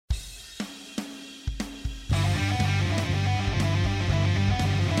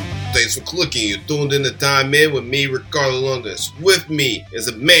Thanks for clicking. You tuned in to Time In with me, Ricardo Lungus. With me is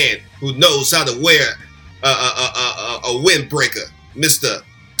a man who knows how to wear a windbreaker, Mr.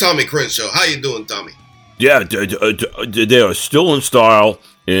 Tommy Crenshaw. How you doing, Tommy? Yeah, they are still in style,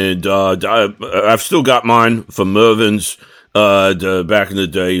 and I've still got mine from Mervin's back in the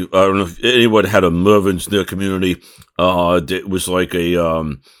day. I don't know if anyone had a Mervin's in their community. It was like a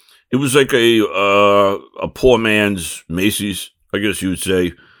poor man's Macy's, I guess you would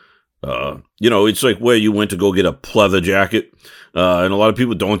say. It's like where you went to go get a pleather jacket. And a lot of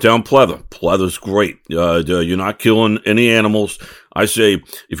people don't down pleather. Pleather's great. You're not killing any animals. I say, if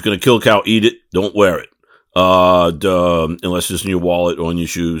you're going to kill a cow, eat it. Don't wear it. Unless it's in your wallet or on your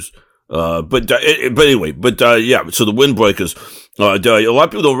shoes. But anyway, so the windbreakers, a lot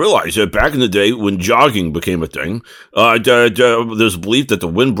of people don't realize that back in the day when jogging became a thing, there's a belief that the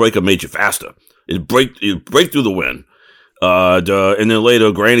windbreaker made you faster. It'd break through the wind. And then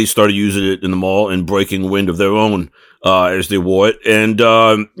later, grannies started using it in the mall and breaking wind of their own, as they wore it. And,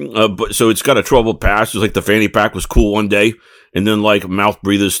 but so it's got a troubled past. It's like the fanny pack was cool one day. And then like mouth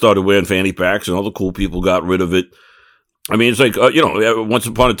breathers started wearing fanny packs and all the cool people got rid of it. I mean, it's like, once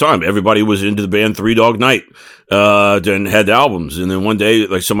upon a time, everybody was into the band Three Dog Night, and had albums. And then one day,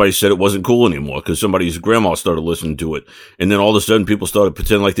 like somebody said it wasn't cool anymore because somebody's grandma started listening to it. And then all of a sudden people started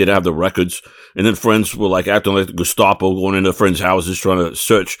pretending like they'd have the records. And then friends were like acting like the Gestapo going into friends' houses trying to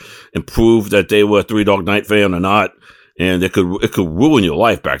search and prove that they were a Three Dog Night fan or not. And it could ruin your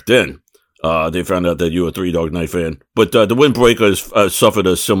life back then. They found out that you were a Three Dog Night fan. But the windbreakers suffered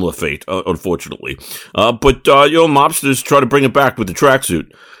a similar fate, unfortunately. But mobsters try to bring it back with the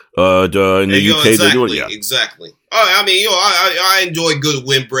tracksuit. In the UK, they're doing it. Exactly. I mean, I enjoy good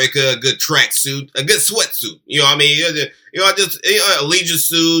windbreaker, a good tracksuit, a good sweatsuit. A leisure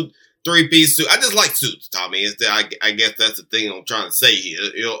suit, three-piece suit. I just like suits, Tommy. I guess that's the thing I'm trying to say here.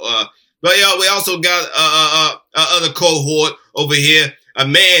 But we also got other cohort over here, a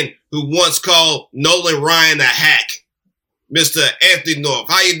man who once called Nolan Ryan a hack, Mr. Anthony North.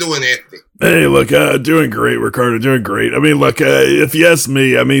 How you doing, Anthony? Hey, look, doing great, Ricardo, doing great. I mean, look, if you ask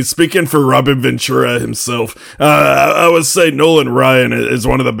me, speaking for Robin Ventura himself, I would say Nolan Ryan is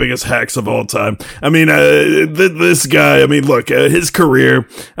one of the biggest hacks of all time. I mean, this guy, look, his career,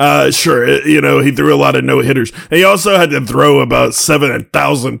 sure, he threw a lot of no-hitters. He also had to throw about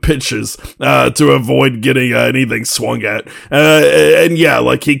 7,000 pitches, to avoid getting anything swung at. And yeah,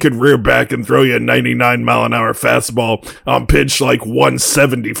 like he could rear back and throw you a 99-mile-an-hour fastball on pitch like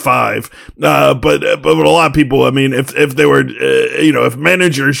 175. But a lot of people, if they were, if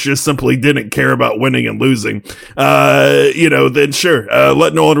managers just simply didn't care about winning and losing, then sure,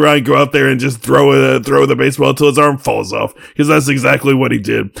 let Nolan Ryan go out there and just throw the baseball until his arm falls off, because that's exactly what he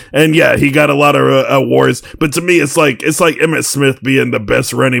did. And yeah, he got a lot of awards, but to me, it's like Emmitt Smith being the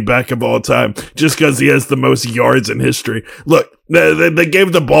best running back of all time, just because he has the most yards in history. Look, they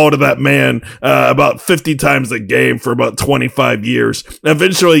gave the ball to that man about 50 times a game for about 25 years.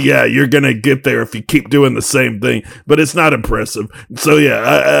 Eventually, yeah, you're going to get there if you keep doing the same thing, but it's not impressive. So,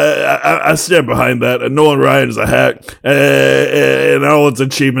 yeah, I stand behind that. And Nolan Ryan is a hack, and all its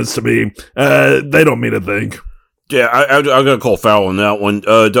achievements to me, they don't mean a thing. Yeah, I'm going to call foul on that one.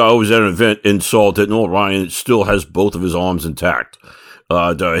 I was at an event in Salt that Nolan Ryan still has both of his arms intact.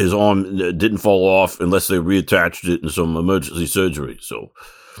 His arm didn't fall off unless they reattached it in some emergency surgery. So,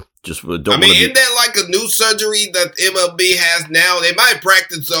 just don't. Isn't that like a new surgery that MLB has now? They might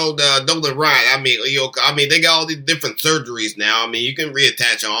practice on Nolan Ryan. They got all these different surgeries now. You can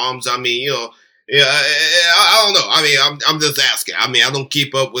reattach arms. I don't know. I'm just asking. I don't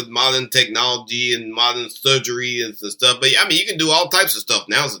keep up with modern technology and modern surgery and stuff. But you can do all types of stuff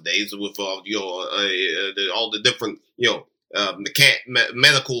nowadays with all the different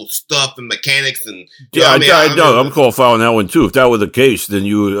medical stuff and mechanics and I know. I'm calling foul on that one too. If that were the case, then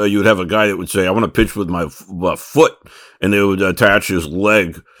you would have a guy that would say, "I want to pitch with my foot," and they would attach his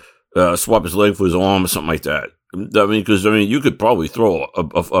leg, swap his leg for his arm or something like that. Because you could probably throw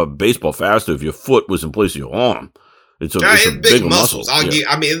a baseball faster if your foot was in place of your arm. It's a big muscles.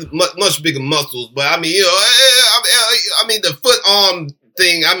 It's much bigger muscles, but the foot arm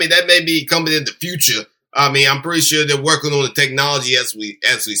thing. That may be coming in the future. I'm pretty sure they're working on the technology as we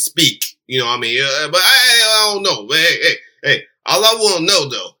speak. But I don't know. Hey, all I want to know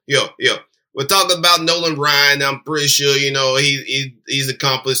though, we're talking about Nolan Ryan. I'm pretty sure he's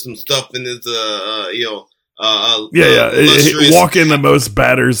accomplished some stuff in his walking the most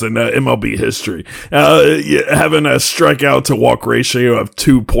batters in MLB history, having a strikeout to walk ratio of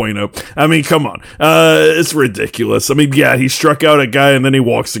 2.0. I mean, come on, it's ridiculous. I mean, yeah, he struck out a guy and then he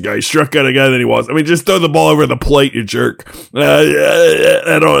walks a guy. He struck out a guy and then he walks. I mean, just throw the ball over the plate, you jerk.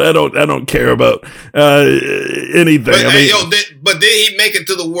 I don't care about anything. But did he make it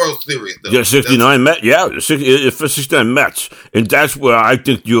to the World Series? Though? Yeah, 69 Mets. Yeah, 69 Mets, and that's where I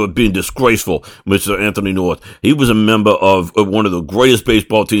think you're being disgraceful, Mr. Anthony North. He was a member of one of the greatest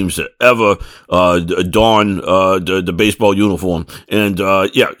baseball teams to ever don the baseball uniform, and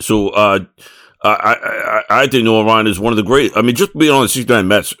so I think Nolan Ryan is one of the great. I mean, just being on the 69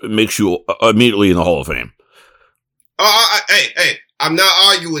 Mets makes you immediately in the Hall of Fame. Hey, I'm not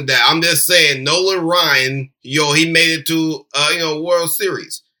arguing that. I'm just saying Nolan Ryan, he made it to World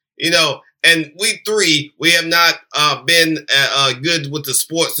Series, and we have not been good with the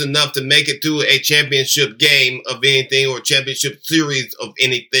sports enough to make it to a championship game of anything or championship series of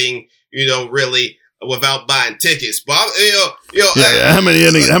anything, really, without buying tickets. But how many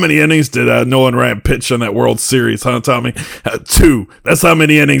innings did Nolan Ryan pitch in that World Series, huh, Tommy? 2. That's how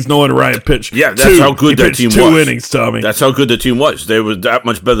many innings Nolan Ryan pitched. Yeah, that's how good that team was. 2 innings, Tommy. That's how good the team was. They were that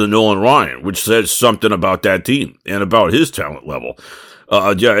much better than Nolan Ryan, which says something about that team and about his talent level.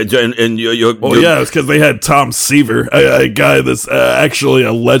 It's because they had Tom Seaver, a guy that's actually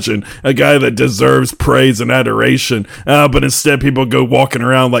a legend, a guy that deserves praise and adoration. But instead, people go walking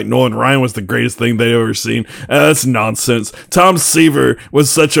around like Nolan Ryan was the greatest thing they've ever seen. That's nonsense. Tom Seaver was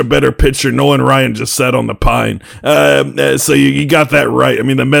such a better pitcher. Nolan Ryan just sat on the pine. So you got that right. I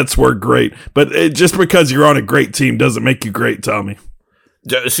mean, the Mets were great, but just because you're on a great team doesn't make you great, Tommy.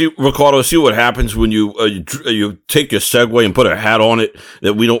 See, Ricardo, see what happens when you take your Segway and put a hat on it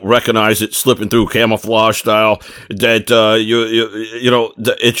that we don't recognize it slipping through camouflage style, that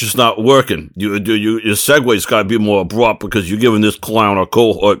it's just not working. Your Segway's got to be more abrupt because you're giving this clown or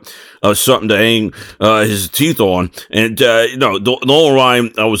cohort something to hang his teeth on. And Nolan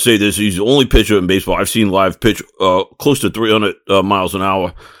Ryan, I would say this, he's the only pitcher in baseball I've seen live pitch close to 300 miles an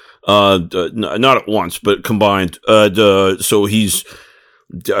hour, not at once, but combined. So he's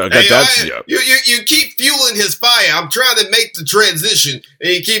you keep fueling his fire. I'm trying to make the transition, and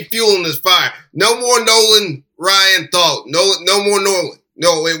you keep fueling his fire. No more Nolan Ryan talk. No more Nolan.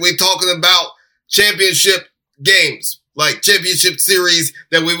 No, we're talking about championship games, like championship series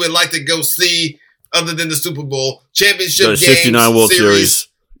that we would like to go see, other than the Super Bowl. Championship games, 69 World Series.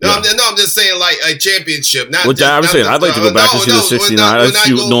 No, I'm just saying like a championship. I was saying I'd like to go back and see the 69. I'd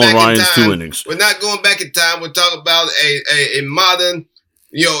see Nolan Ryan's 2 innings. We're not going back in time. We're talking about a modern.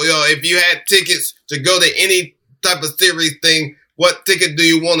 If you had tickets to go to any type of series thing, what ticket do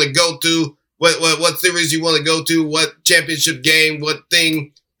you want to go to? What series you want to go to? What championship game? What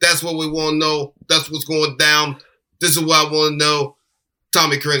thing? That's what we want to know. That's what's going down. This is what I want to know.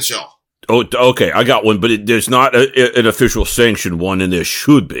 Tommy Crenshaw. Oh, okay. I got one, but there's not an official sanctioned one, and there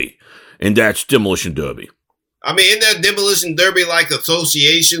should be, and that's Demolition Derby. I mean, isn't that Demolition Derby like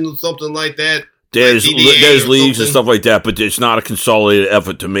association or something like that? There's leagues and stuff like that, but it's not a consolidated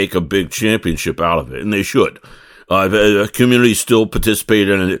effort to make a big championship out of it, and they should. The community still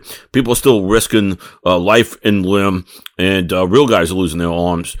participated in it. People are still risking life and limb, and real guys are losing their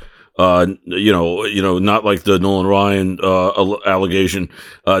arms. Not like the Nolan Ryan allegation.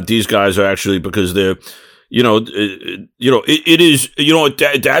 These guys are actually, because they're, it is,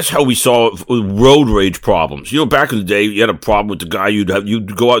 that's how we saw road rage problems. Back in the day, you had a problem with the guy,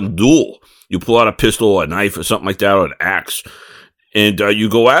 you'd go out and duel. You pull out a pistol or a knife or something like that, or an axe, and you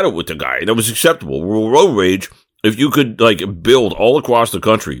go at it with the guy. That was acceptable. Road rage, if you could build all across the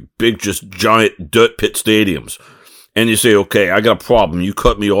country, big, just giant dirt pit stadiums, and you say, okay, I got a problem. You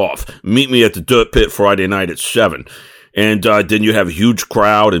cut me off. Meet me at the dirt pit Friday night at 7. And then you have a huge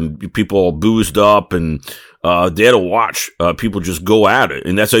crowd and people all boozed up and there to watch people just go at it.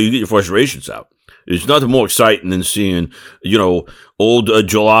 And that's how you get your frustrations out. There's nothing more exciting than seeing, old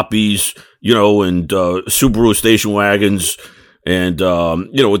jalopies, and Subaru station wagons and,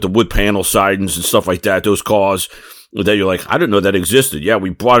 with the wood panel sidings and stuff like that, those cars that you're like, I didn't know that existed. Yeah, we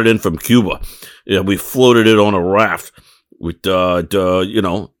brought it in from Cuba. Yeah, we floated it on a raft with, so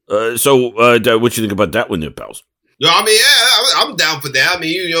what you think about that one there, pals? I'm down for that. I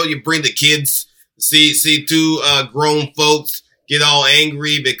mean, you bring the kids, see two grown folks get all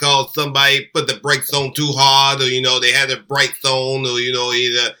angry because somebody put the brakes on too hard, or they had their brakes on, or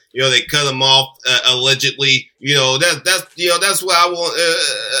either they cut them off allegedly. That's what I want.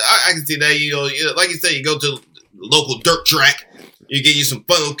 I can see that. Like you said, you go to the local dirt track, you get you some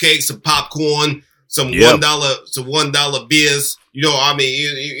funnel cakes, some popcorn, some Yeah. $1 beers. You know, I mean,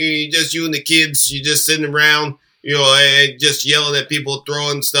 you just you and the kids, you just sitting around, you know, and just yelling at people,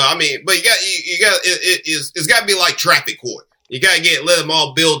 throwing stuff. I mean, but it's got to be like traffic court. You got to let them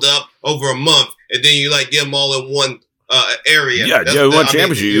all build up over a month, and then you get them all in one area. Yeah, one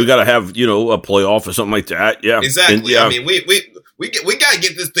championship. You got to have, a playoff or something like that. Yeah, exactly. I mean, we got to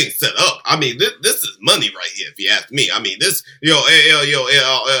get this thing set up. I mean, this is money right here, if you ask me. I mean, this, you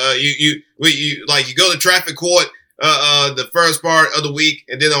go to traffic court the first part of the week,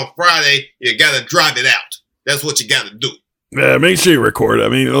 and then on Friday you got to drive it out. That's what you got to do. Yeah, make sure you record. I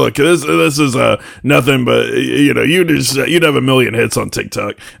mean, look, this is nothing but you'd have a million hits on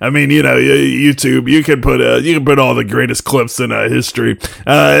TikTok. I mean, YouTube, you can put all the greatest clips in history.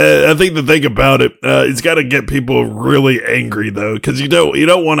 I think the thing about it, it's got to get people really angry though, because you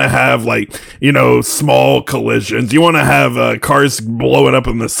don't want to have small collisions. You want to have cars blowing up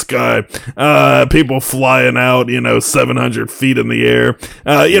in the sky, people flying out 700 feet in the air.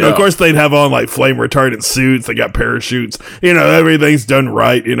 Of course they'd have on flame retardant suits. They got parachutes. Everything's done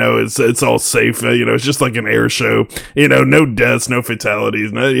right. It's all safe. It's just like an air show. No deaths, no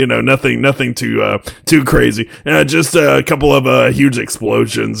fatalities. Nothing too crazy. Just a couple of huge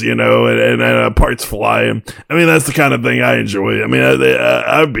explosions. And parts flying. I mean, that's the kind of thing I enjoy. I mean,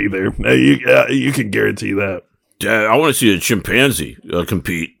 I'd be there. You can guarantee that. Yeah, I want to see a chimpanzee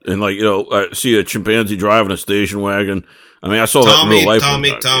compete and see a chimpanzee driving a station wagon. I mean, I saw that in real life. Tommy,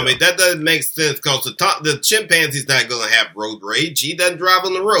 that doesn't make sense because the chimpanzee's not going to have road rage. He doesn't drive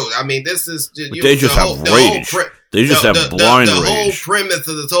on the road. I mean, this is they just have rage. They just have blind rage. The whole premise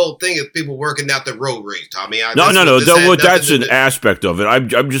of this whole thing is people working out the road rage, Tommy. No. That's an aspect of it.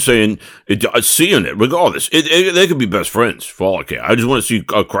 I'm just saying, seeing it, regardless. They could be best friends for all I care. I just want to see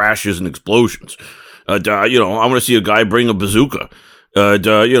crashes and explosions. I want to see a guy bring a bazooka,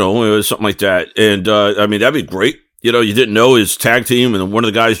 something like that. And, I mean, that'd be great. You didn't know his tag team, and then one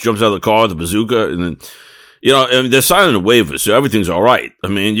of the guys jumps out of the car with a bazooka, and then, I mean, they're signing a waiver, so everything's all right. I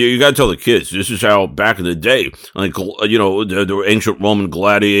mean, you got to tell the kids, this is how back in the day, the ancient Roman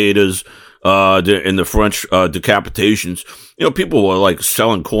gladiators, in the French, decapitations, people were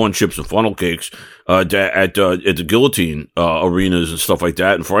selling corn chips and funnel cakes, at the guillotine, arenas and stuff like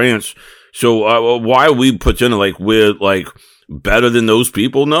that in France. So, why are we pretending we're, better than those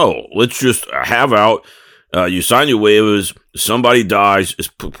people? No, let's just have out. You sign your waivers, somebody dies, it's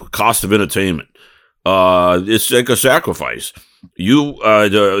cost of entertainment. It's like a sacrifice.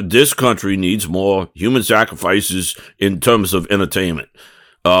 This country needs more human sacrifices in terms of entertainment.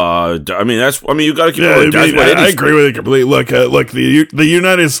 You got to keep going. I agree with you completely. Look, the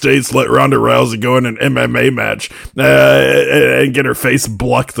United States let Ronda Rousey go in an MMA match, and get her face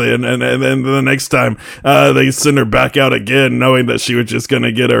blocked in, and then the next time, they send her back out again, knowing that she was just going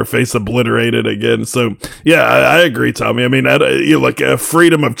to get her face obliterated again. So, yeah, I agree, Tommy. I mean,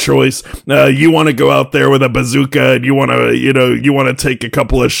 freedom of choice. You want to go out there with a bazooka, and you want to take a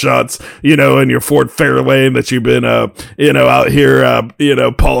couple of shots, in your Ford Fairlane that you've been, out here,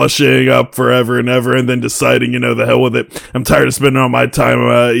 polishing up forever and ever, and then deciding, the hell with it. I'm tired of spending all my time,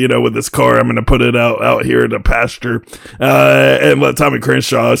 with this car. I'm going to put it out here in the pasture, and let Tommy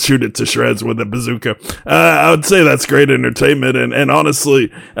Crenshaw shoot it to shreds with a bazooka. I would say that's great entertainment, and honestly,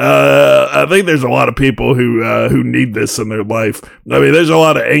 I think there's a lot of people who need this in their life. I mean, there's a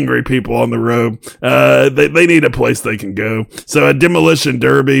lot of angry people on the road. They need a place they can go. So a demolition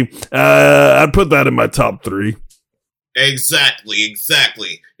derby, I'd put that in my top 3. Exactly.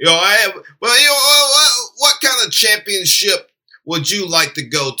 What kind of championship would you like to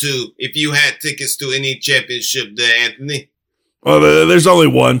go to if you had tickets to any championship there, Anthony? Well, there's only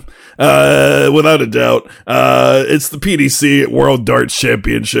one, without a doubt. It's the PDC World Darts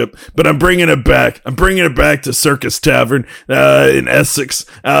Championship, but I'm bringing it back. I'm bringing it back to Circus Tavern, in Essex.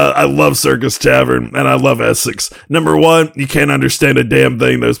 I love Circus Tavern, and I love Essex. Number 1, you can't understand a damn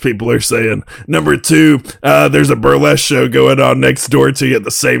thing those people are saying. Number 2, there's a burlesque show going on next door to you at the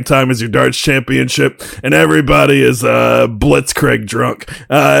same time as your darts championship, and everybody is, blitzkrieg drunk.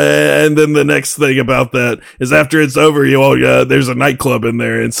 And then the next thing about that is after it's over, there's a nightclub in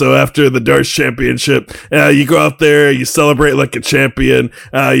there. And so after the darts championship, you go out there, you celebrate like a champion.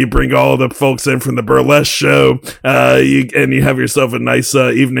 You bring all the folks in from the burlesque show. You have yourself a nice,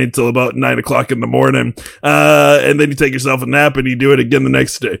 evening till about 9:00 in the morning. And then you take yourself a nap and you do it again the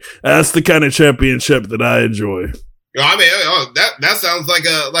next day. That's the kind of championship that I enjoy. I mean, that sounds like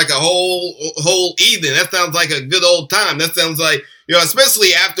a whole evening. That sounds like a good old time. That sounds like,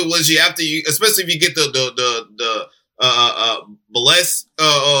 especially afterwards, especially if you get the burlesque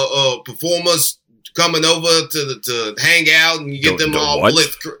performers coming over to hang out, and you get them all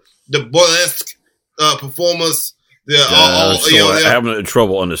the burlesque performance. I'm having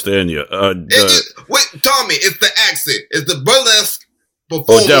trouble understanding you. Wait, Tommy, it's the accent. It's the burlesque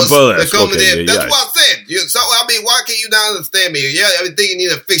performance that coming in. That's what I said. So I mean, why can't you not understand me? Yeah, I think you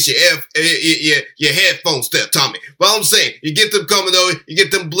need to fix your headphones there, Tommy. But I'm saying, you get them coming over, you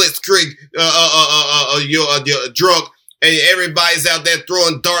get them blitzkrieg, you're drunk, and everybody's out there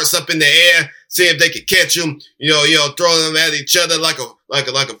throwing darts up in the air, seeing if they can catch them. Throwing them at each other like a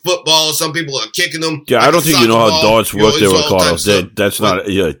football. Some people are kicking them. Yeah, like I don't think you know how darts work there, Ricardo. That's not.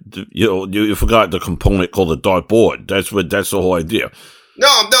 Yeah, you forgot the component called the dart board. That's the whole idea. No,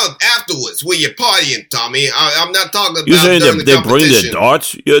 I'm done afterwards when you're partying, Tommy. I'm not talking about. You're saying they bring their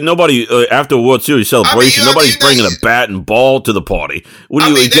darts? Yeah, nobody after a World Series celebration. Nobody's bringing a bat and ball to the party. What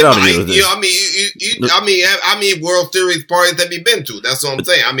do you get out of here with this? I mean, World Series parties that we've been to. That's what I'm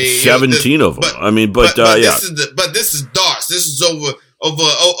saying. I mean, 17 of them. This is darts. This is over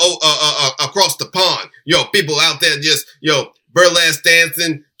across the pond. People out there just burlesque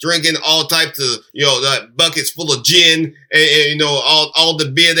dancing, drinking all types of, buckets full of gin and all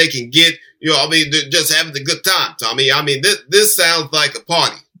the beer they can get. They're just having a good time, Tommy. I mean, this sounds like a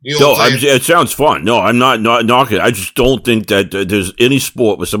party. It sounds fun. No, I'm not knocking it. I just don't think that there's any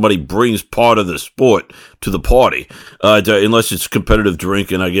sport where somebody brings part of the sport to the party, unless it's competitive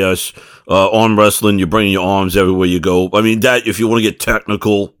drinking, I guess. Arm wrestling, you're bringing your arms everywhere you go. I mean, that, if you want to get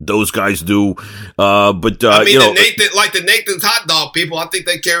technical, those guys do. The Nathan's hot dog people, I think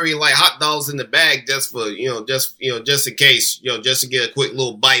they carry like hot dogs in the bag just for, just in case, just to get a quick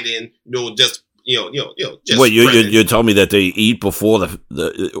little bite in, just. Wait, you're telling me that they eat before the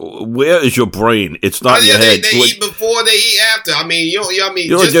where is your brain? It's not in your head. They eat before, they eat after. I mean, you're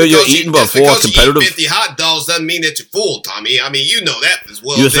eating before competitive. 50 hot dogs doesn't mean that you're full, Tommy. I mean, you know that as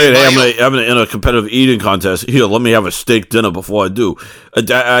well. You're saying, hey, I'm in a competitive eating contest. Here, let me have a steak dinner before I do.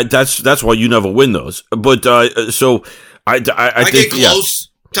 That's why you never win those. But so I think get close.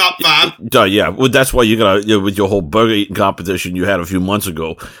 Top 5. Yeah. Well, that's why you gotta, with your whole burger eating competition you had a few months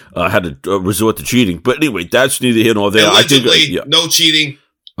ago, had to resort to cheating. But anyway, that's neither here nor there. Allegedly, no cheating.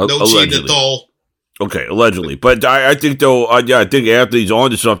 No cheating at all. Okay, allegedly. But I think, though, I think Anthony's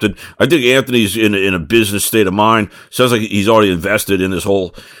onto something. I think Anthony's in a business state of mind. Sounds like he's already invested in this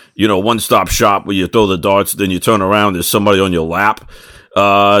whole, one-stop shop where you throw the darts, then you turn around, there's somebody on your lap,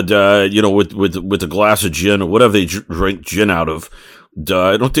 with a glass of gin or whatever they drink gin out of.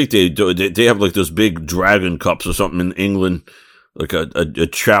 I don't think they do. They have like those big dragon cups or something in England, like a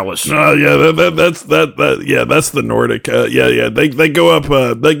chalice. That's the Nordic. They go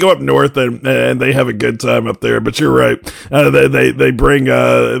up north and they have a good time up there. But you're right. They bring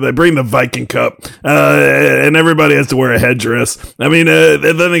the Viking cup, and everybody has to wear a headdress. I mean,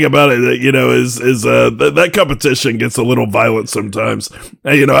 the thing about it, is that competition gets a little violent sometimes.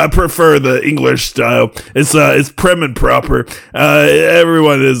 I prefer the English style. It's prim and proper.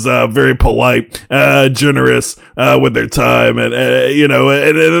 Everyone is very polite, generous with their time, and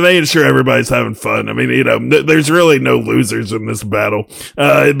they ensure everybody's having fun. I mean, there's really no losers in this battle.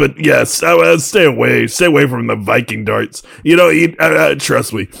 But yes, stay away from the Viking darts.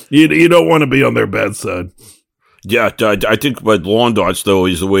 Trust me, you don't want to be on their bad side. Yeah, I think lawn darts though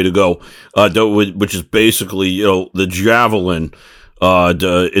is the way to go. Which is basically the javelin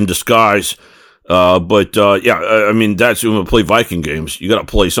in disguise. I mean, that's when we play Viking games. You got to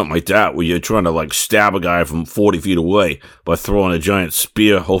play something like that where you're trying to like stab a guy from 40 feet away by throwing a giant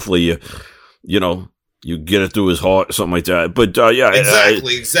spear. Hopefully you get it through his heart or something like that. But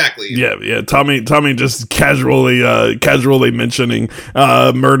exactly. Yeah. Tommy just casually mentioning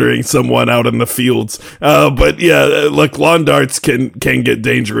murdering someone out in the fields. But yeah, look, lawn darts can get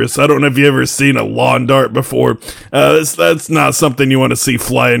dangerous. I don't know if you ever seen a lawn dart before. That's not something you want to see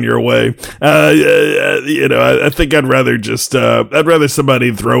flying your way. I think I'd rather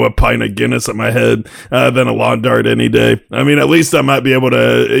somebody throw a pint of Guinness at my head than a lawn dart any day. I mean, at least I might be able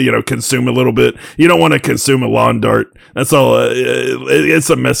to consume a little bit. You don't want to consume a lawn dart. That's all. It's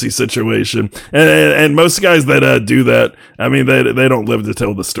a messy situation, and most guys that do that, I mean, they don't live to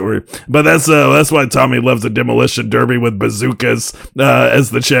tell the story. But that's why Tommy loves the Demolition Derby with bazookas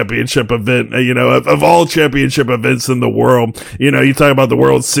as the championship event. Of all championship events in the world, you talk about the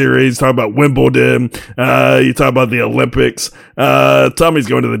World Series, talk about Wimbledon, you talk about the Olympics. Tommy's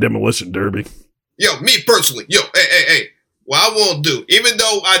going to the Demolition Derby. Me personally, hey. What I won't do, even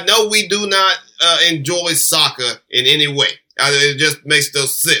though I know we do not enjoy soccer in any way. It just makes no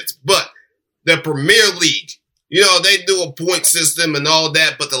sense. But the Premier League, they do a point system and all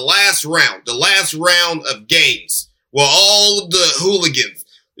that. But the last round of games, where all the hooligans,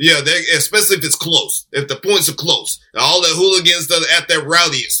 especially if it's close, if the points are close, all the hooligans that are at their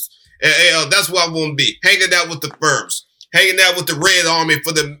rowdiest, That's what I want to be. Hanging out with the Furbs. Hanging out with the Red Army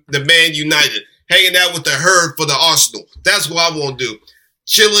for the Man United. Hanging out with the Herd for the Arsenal. That's what I want to do.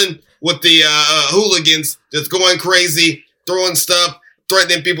 Chilling with the hooligans, just going crazy, throwing stuff,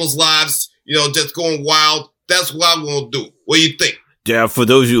 threatening people's lives, just going wild. That's what I want to do. What do you think? Yeah, for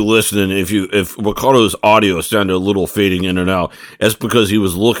those of you listening, if Ricardo's audio sounded a little fading in and out, that's because he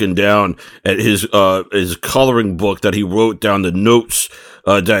was looking down at his coloring book that he wrote down the notes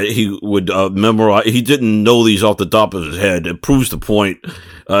that he would memorize. He didn't know these off the top of his head. It proves the point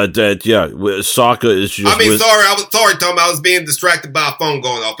that soccer is just. Sorry, Tom. I was being distracted by a phone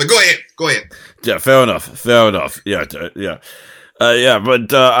going off. But go ahead. Yeah, fair enough. Yeah.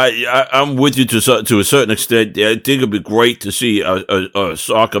 But I'm with you to a certain extent. I think it'd be great to see a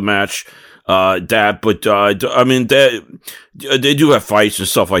soccer match. They do have fights and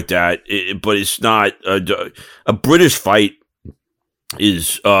stuff like that, but it's not a British fight.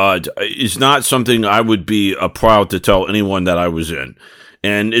 Is not something I would be proud to tell anyone that I was in,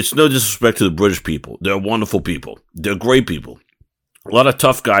 and it's no disrespect to the British people. They're wonderful people. They're great people. A lot of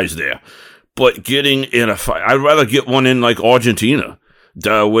tough guys there. But getting in a fight, I'd rather get one in like Argentina,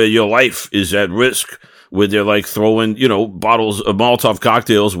 where your life is at risk, where they're like throwing, bottles of Molotov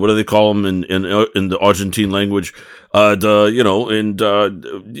cocktails. What do they call them in the Argentine language? That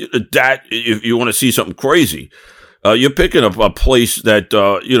if you want to see something crazy, you're picking up a place that,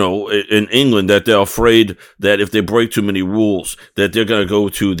 in England, that they're afraid that if they break too many rules, that they're going to go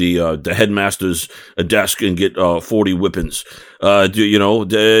to the headmaster's desk and get 40 whippings.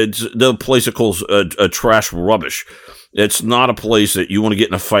 The place that calls trash rubbish. It's not a place that you want to get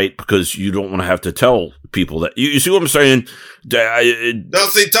in a fight because you don't want to have to tell people that. You see what I'm saying? No,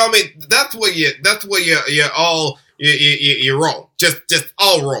 see, Tommy, that's where you're wrong. Just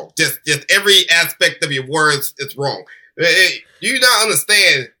all wrong. Just every aspect of your words is wrong. Do you not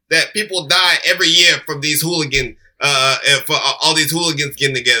understand that people die every year from these hooligans, for all these hooligans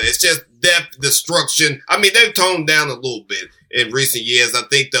getting together? It's just death, destruction. I mean, they've toned down a little bit in recent years. I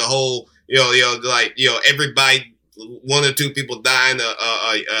think the whole, everybody, one or two people dying,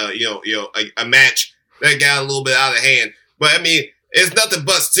 a match that got a little bit out of hand. But I mean, it's nothing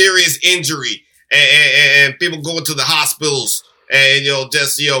but serious injury and people going to the hospitals and,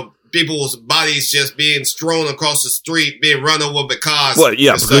 people's bodies just being strewn across the street, being run over by cars. Well,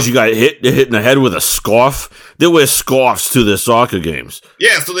 yeah, because you got hit in the head with a scarf. They wear scarves to their soccer games.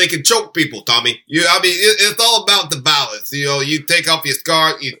 Yeah, so they can choke people, Tommy. It's all about the violence. You take off your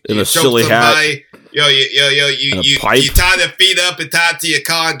scarf, you choke somebody. Hat. You tie their feet up and tie it to your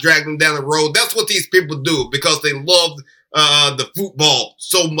car and drag them down the road. That's what these people do because they love the football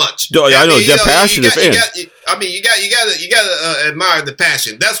so much. I know they're passionate fans. You gotta admire the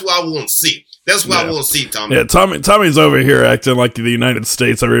passion. That's what I want to see. That's what I want to see, Tommy. Yeah, Tommy's over here acting like the United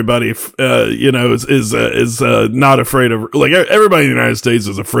States. Everybody, is not afraid of, like, everybody in the United States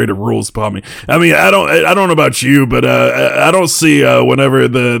is afraid of rules, Tommy. I mean, I don't know about you, but I don't see whenever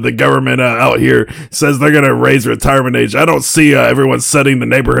the government out here says they're going to raise retirement age, I don't see everyone setting the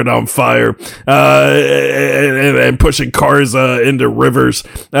neighborhood on fire and pushing cars into rivers.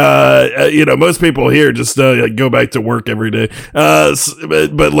 Most people here just go back to work every day.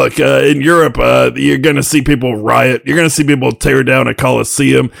 But look, in Europe, you're going to see people riot. You're going to see people tear down a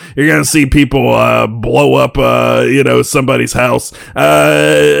coliseum. You're going to see people blow up, somebody's house.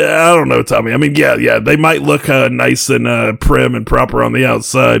 I don't know, Tommy. I mean, yeah, they might look nice and prim and proper on the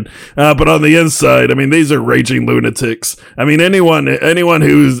outside, but on the inside, I mean, these are raging lunatics. I mean, anyone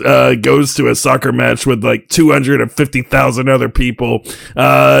who goes to a soccer match with like 250,000 other people,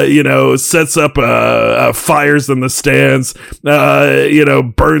 sets up fires in the stands,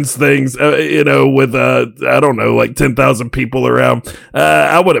 burns things. With I don't know, like 10,000 people around,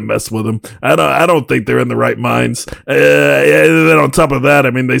 I wouldn't mess with them. I don't think they're in the right minds. And then on top of that, I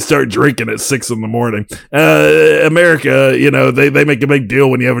mean, they start drinking at 6 a.m. America, they make a big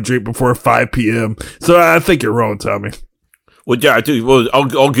deal when you have a drink before 5 p.m. So I think you're wrong, Tommy. Well, yeah, I think. Well,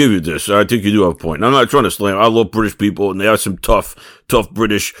 I'll give you this. I think you do have a point. I'm not trying to slam. I love British people, and they have some tough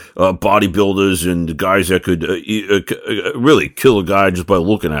British bodybuilders and guys that could really kill a guy just by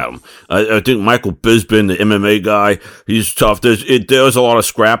looking at him. I think Michael Bisping, the MMA guy, he's tough. There's a lot of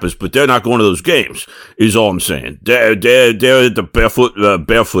scrappers, but they're not going to those games. Is all I'm saying. They're at the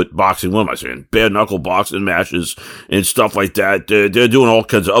barefoot boxing. What am I saying? Bare knuckle boxing matches and stuff like that. They're doing all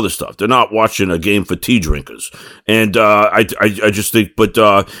kinds of other stuff. They're not watching a game for tea drinkers. And I just think, but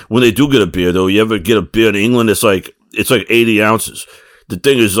when they do get a beer, though, you ever get a beer in England? It's like 80 ounces. The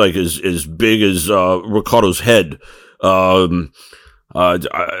thing is like as big as Ricardo's head. I'm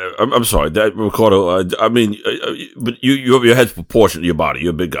sorry, that Ricardo. But your head's proportionate to your body.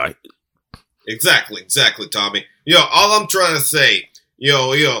 You're a big guy. Exactly, Tommy. All I'm trying to say,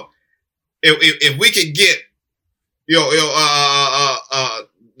 if we could get,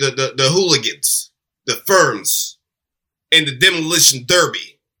 the hooligans, the Ferns, and the Demolition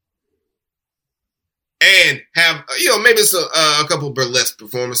Derby, and have, maybe it's a couple burlesque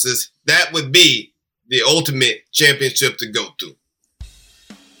performances, that would be the ultimate championship to go to.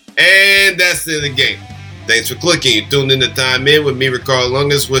 And that's the end of the game. Thanks for clicking. You tuned in to Time In with me, Ricardo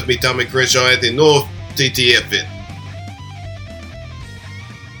Lungus. With me, Tommy Crenshaw, Anthony North, TTFN.